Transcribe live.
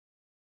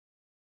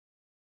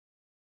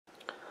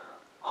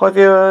Hi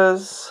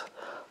viewers,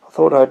 I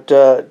thought I'd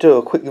do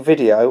a quick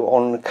video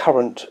on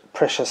current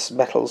precious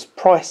metals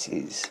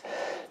prices.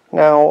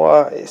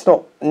 Now it's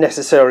not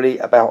necessarily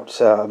about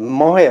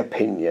my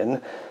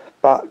opinion,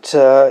 but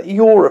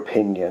your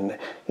opinion.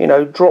 You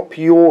know, drop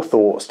your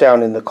thoughts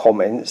down in the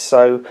comments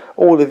so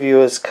all the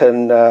viewers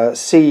can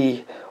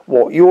see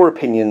what your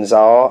opinions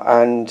are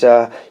and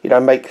you know,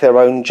 make their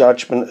own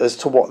judgment as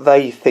to what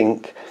they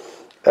think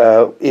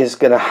is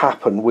going to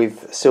happen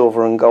with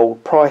silver and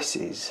gold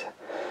prices.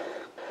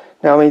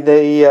 Now, I mean,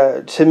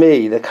 to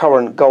me, the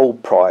current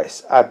gold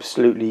price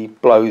absolutely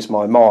blows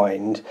my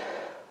mind.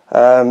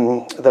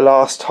 The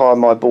last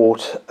time I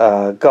bought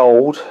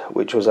gold,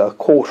 which was a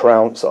quarter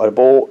ounce I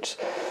bought,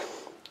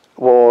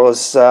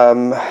 was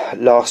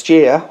last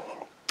year,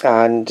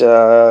 and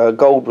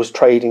gold was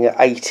trading at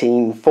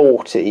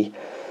 1840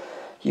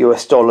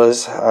 US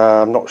dollars.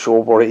 I'm not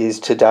sure what it is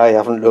today. I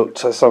haven't looked.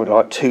 Something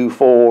like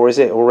 2.4, is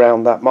it, or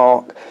around that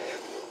mark?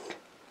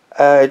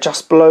 It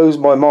just blows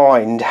my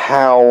mind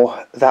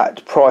how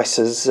that price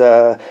has,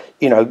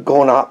 you know,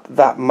 gone up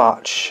that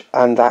much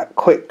and that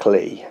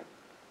quickly.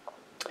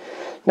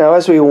 Now,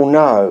 as we all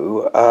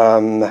know,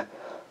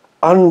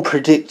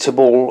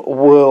 unpredictable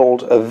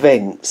world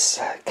events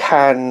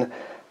can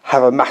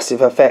have a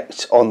massive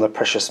effect on the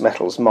precious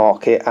metals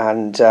market,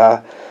 and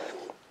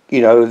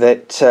you know,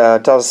 that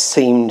does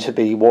seem to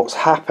be what's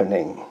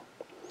happening.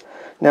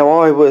 Now,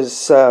 I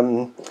was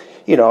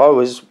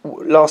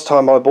last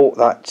time I bought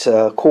that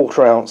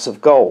quarter ounce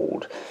of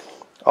gold,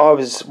 I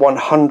was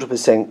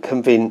 100%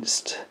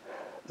 convinced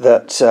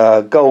that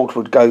gold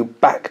would go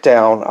back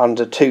down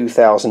under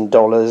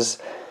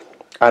 $2,000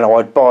 and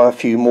I'd buy a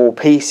few more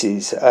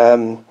pieces.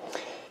 You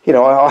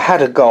know, I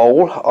had a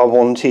goal. I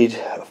wanted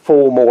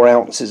 4 more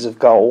ounces of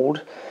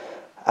gold,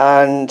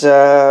 and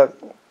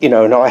you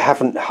know, and I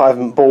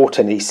haven't bought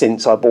any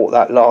since I bought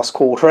that last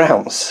quarter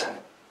ounce.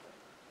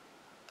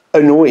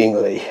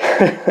 Annoyingly.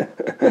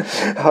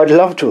 I'd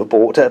love to have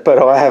bought it, but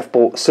I have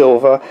bought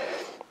silver,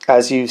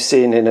 as you've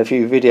seen in a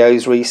few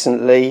videos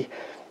recently,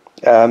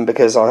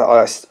 because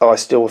I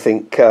still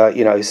think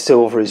you know,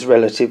 silver is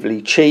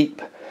relatively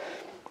cheap.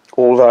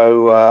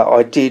 Although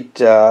I did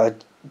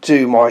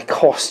do my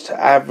cost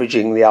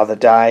averaging the other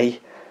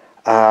day,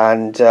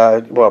 and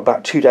well,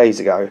 about 2 days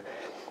ago,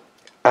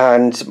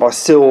 and my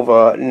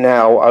silver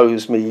now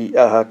owes me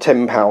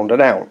 £10 an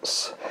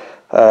ounce.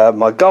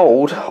 My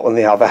gold, on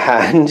the other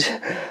hand,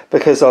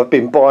 because I've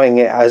been buying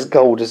it as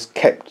gold has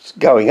kept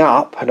going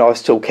up and I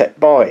still kept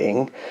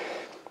buying,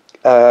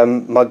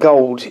 my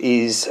gold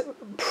is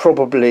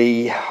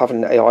probably, I've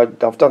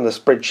done the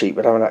spreadsheet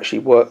but I haven't actually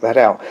worked that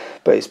out,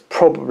 but it's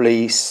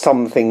probably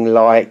something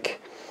like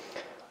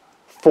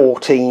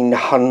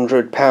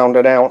 £1,400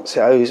 an ounce it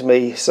owes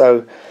me.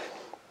 So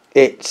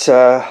it's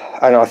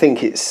and I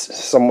think it's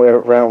somewhere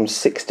around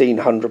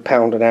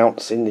 £1,600 an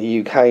ounce in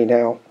the UK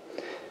now.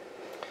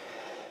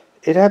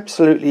 It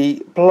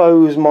absolutely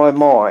blows my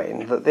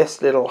mind that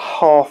this little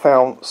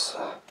half-ounce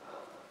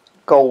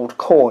gold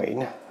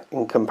coin,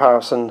 in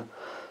comparison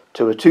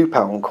to a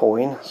 £2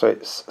 coin, so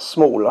it's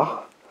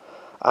smaller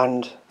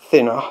and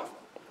thinner,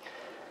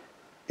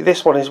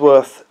 this one is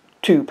worth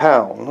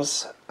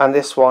 £2 and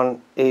this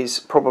one is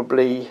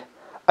probably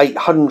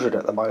 800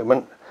 at the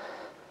moment.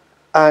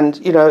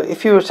 And you know,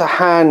 if you were to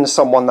hand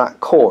someone that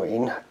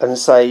coin and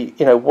say,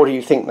 you know, what do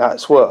you think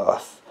that's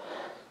worth?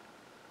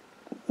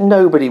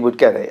 Nobody would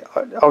get it.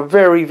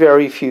 Very,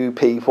 very few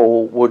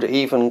people would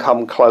even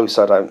come close,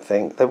 I don't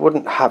think. They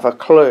wouldn't have a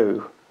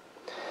clue.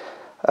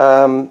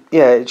 Yeah,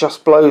 it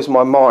just blows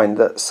my mind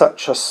that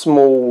such a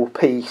small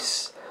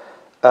piece,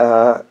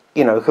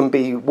 you know, can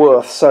be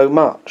worth so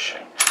much.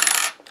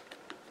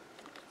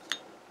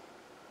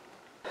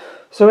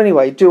 So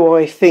anyway, do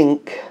I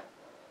think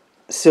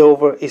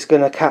silver is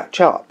going to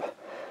catch up?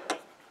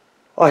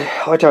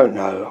 I don't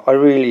know. I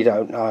really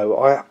don't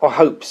know. I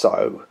hope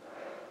so.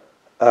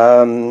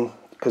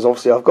 Because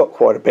obviously I've got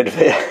quite a bit of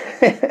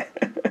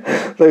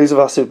it. Those of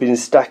us who've been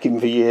stacking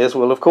for years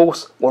will of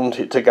course want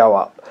it to go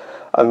up,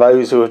 and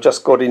those who have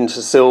just got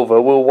into silver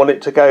will want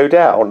it to go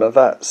down. And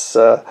that's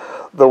the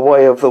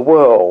way of the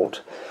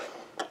world.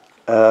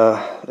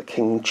 The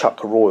King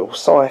Chuck Royal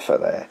cipher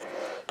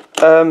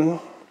there.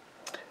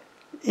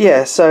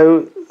 Yeah,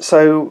 so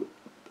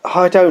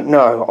I don't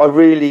know. I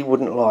really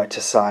wouldn't like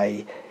to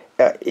say.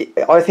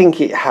 I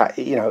think you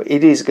know,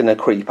 it is going to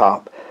creep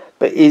up.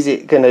 But is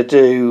it going to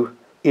do,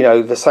 you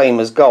know, the same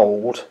as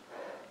gold?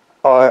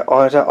 I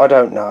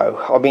don't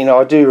know. I mean,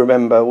 I do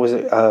remember, was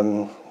it,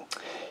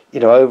 you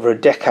know, over a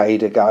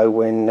decade ago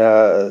when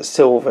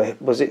silver,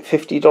 was it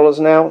 $50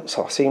 an ounce?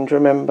 I seem to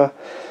remember.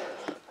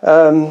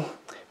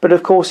 But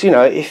of course, you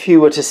know, if you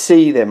were to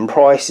see them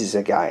prices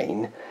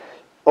again,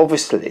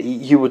 obviously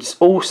you would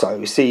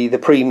also see the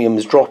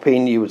premiums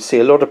dropping. You would see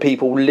a lot of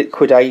people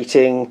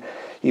liquidating.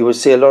 You would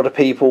see a lot of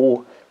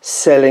people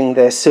selling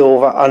their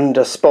silver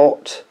under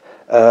spot.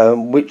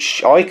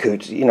 Which I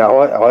could, you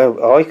know,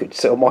 I could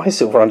sell my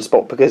silver under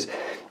spot because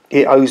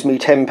it owes me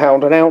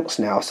 £10 an ounce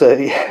now. So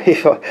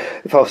if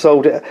I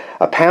sold it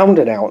 £1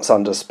 an ounce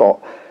under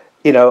spot,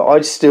 you know,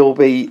 I'd still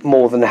be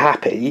more than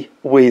happy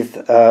with,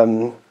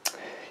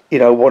 you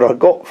know, what I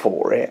got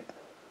for it.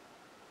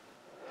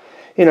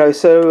 You know,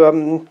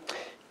 so,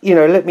 you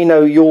know, let me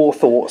know your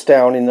thoughts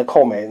down in the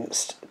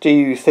comments. Do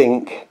you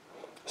think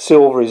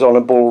silver is on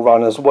a bull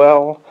run as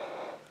well?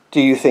 Do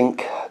you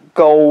think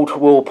gold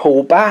will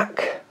pull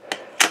back?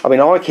 I mean,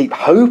 I keep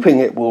hoping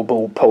it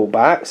will pull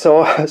back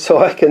so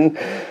I can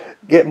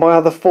get my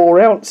other 4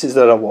 ounces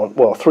that I want.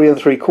 Well, 3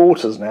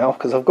 3/4 now,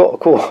 because I've got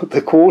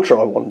the quarter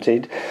I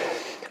wanted.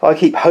 I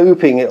keep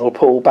hoping it'll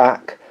pull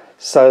back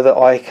so that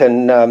I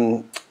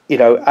can, you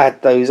know,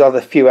 add those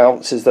other few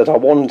ounces that I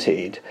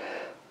wanted.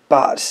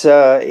 But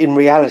in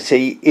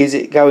reality, is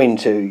it going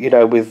to? You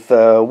know, with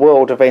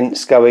world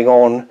events going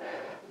on,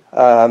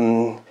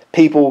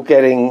 people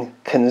getting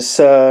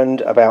concerned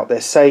about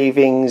their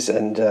savings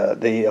and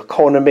the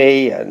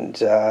economy, and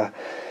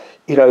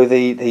you know,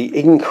 the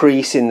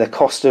increase in the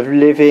cost of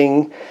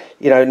living.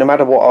 You know, no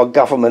matter what our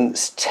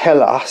governments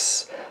tell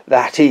us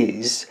that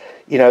is,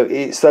 you know,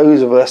 it's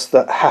those of us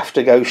that have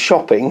to go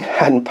shopping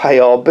and pay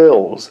our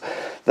bills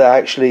that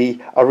actually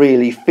are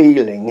really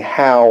feeling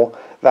how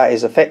that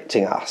is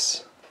affecting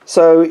us.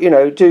 So, you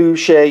know, do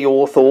share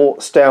your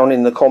thoughts down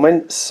in the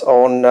comments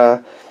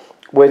on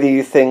whether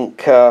you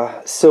think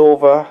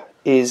silver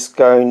is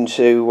going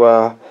to,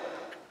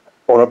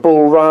 on a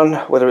bull run,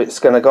 whether it's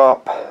going to go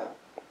up,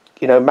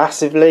 you know,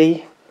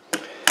 massively,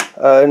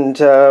 and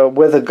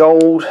whether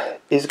gold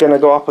is going to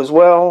go up as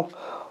well,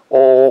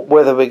 or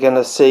whether we're going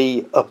to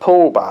see a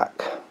pullback.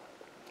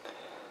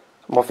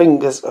 My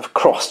fingers have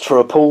crossed for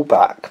a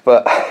pullback,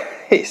 but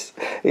it's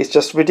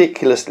just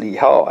ridiculously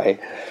high.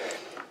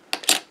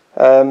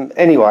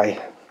 Anyway,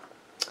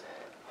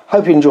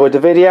 hope you enjoyed the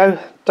video.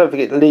 Don't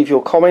forget to leave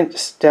your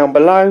comments down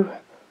below,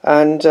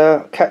 and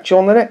catch you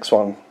on the next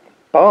one.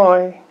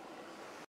 Bye.